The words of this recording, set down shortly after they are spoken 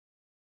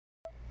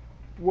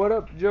What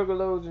up,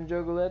 juggalos and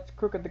juggalettes?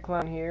 Crooked the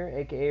Clown here,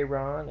 aka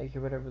Ron, aka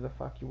whatever the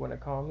fuck you want to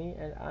call me,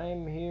 and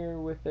I'm here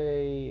with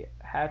a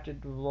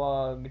Hatchet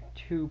Vlog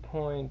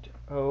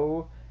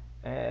 2.0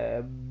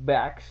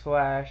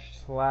 backslash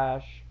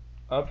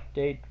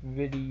update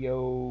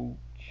video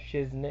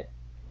shiznit.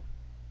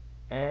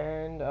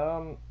 And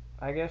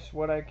I guess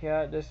what I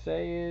got to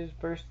say is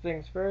first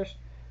things first.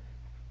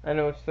 I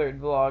know it's third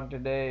vlog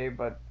today,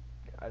 but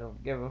I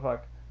don't give a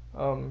fuck.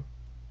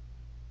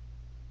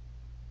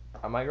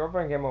 My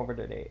girlfriend came over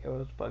today. It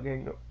was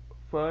fucking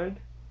fun.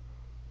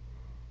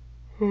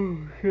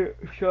 Oh shit,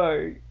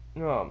 sorry.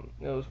 It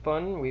was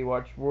fun. We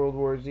watched World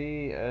War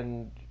Z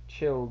and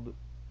chilled.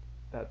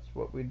 That's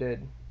what we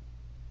did.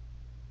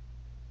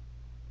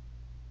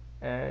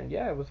 And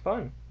yeah, it was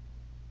fun.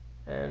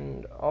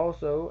 And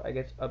also, I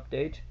guess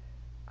update.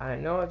 I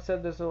know I've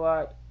said this a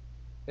lot,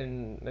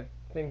 and I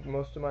think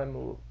most of my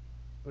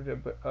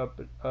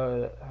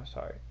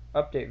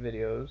update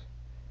videos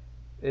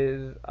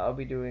is I'll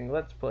be doing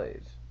Let's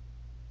Plays.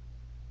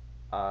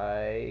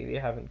 I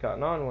haven't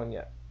gotten on one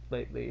yet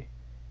lately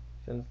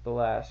since the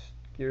last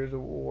Gears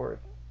of War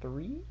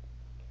 3.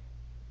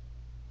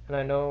 And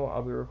I know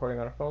I'll be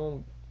recording on a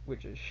phone,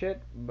 which is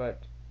shit,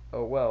 but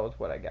oh well, it's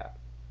what I got.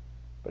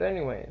 But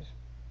anyways,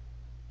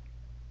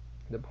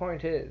 the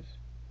point is,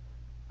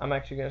 I'm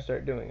actually going to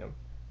start doing them.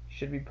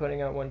 Should be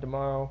putting out one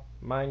tomorrow,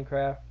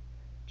 Minecraft.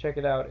 Check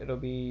it out, it'll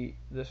be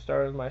the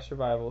start of my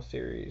survival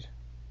series.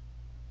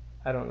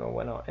 I don't know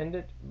when I'll end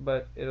it,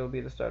 but it'll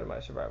be the start of my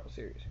survival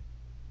series.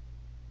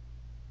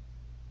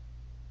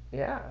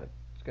 Yeah,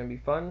 it's going to be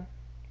fun.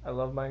 I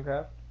love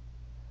Minecraft.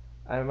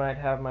 I might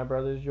have my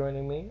brothers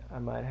joining me. I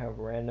might have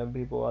random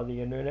people on the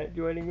internet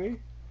joining me.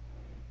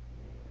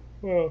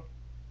 Well,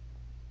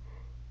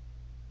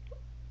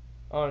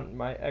 on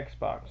my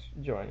Xbox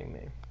joining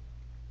me.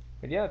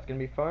 But yeah, it's going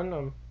to be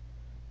fun.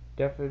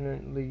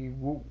 Definitely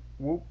whoop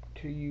whoop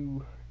to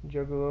you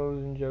juggalos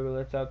and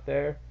juggalettes out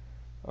there.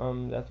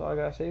 That's all I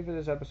gotta say for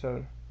this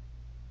episode.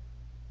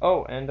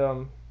 Oh, and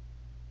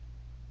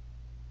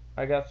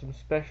I got some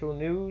special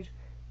news,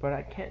 but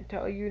I can't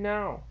tell you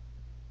now.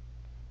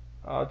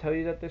 I'll tell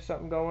you that there's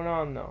something going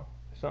on though.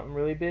 Something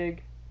really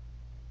big,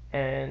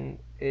 and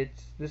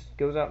this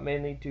goes out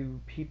mainly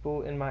to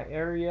people in my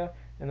area,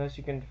 unless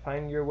you can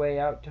find your way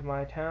out to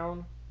my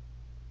town.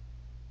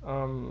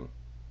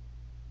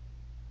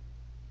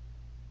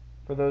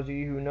 For those of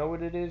you who know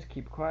what it is,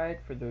 keep quiet.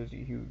 For those of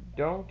you who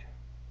don't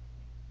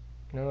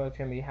know what's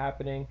going to be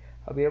happening,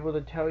 I'll be able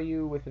to tell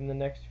you within the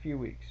next few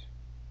weeks.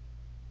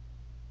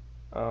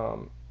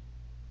 But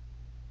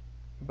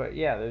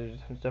yeah, there's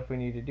some stuff we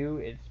need to do.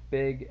 It's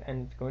big,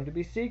 and it's going to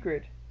be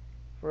secret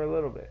for a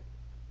little bit.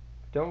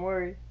 Don't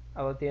worry,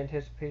 I'll let the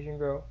anticipation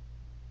grow.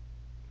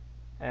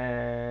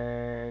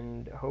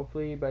 And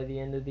hopefully by the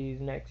end of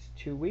these next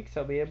 2 weeks,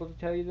 I'll be able to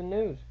tell you the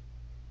news.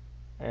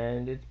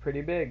 And it's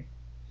pretty big.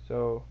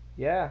 So,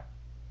 yeah.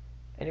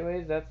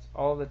 Anyways, that's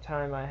all the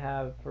time I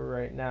have for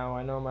right now.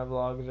 I know my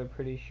vlogs are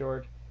pretty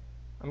short.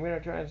 I'm going to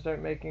try and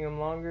start making them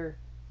longer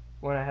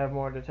when I have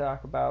more to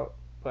talk about.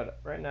 But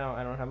right now,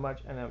 I don't have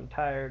much, and I'm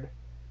tired.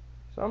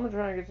 So I'm going to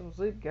try and get some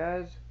sleep,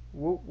 guys.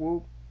 Whoop,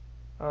 whoop.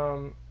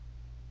 And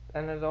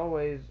as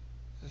always,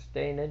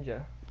 stay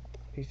ninja.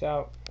 Peace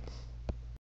out.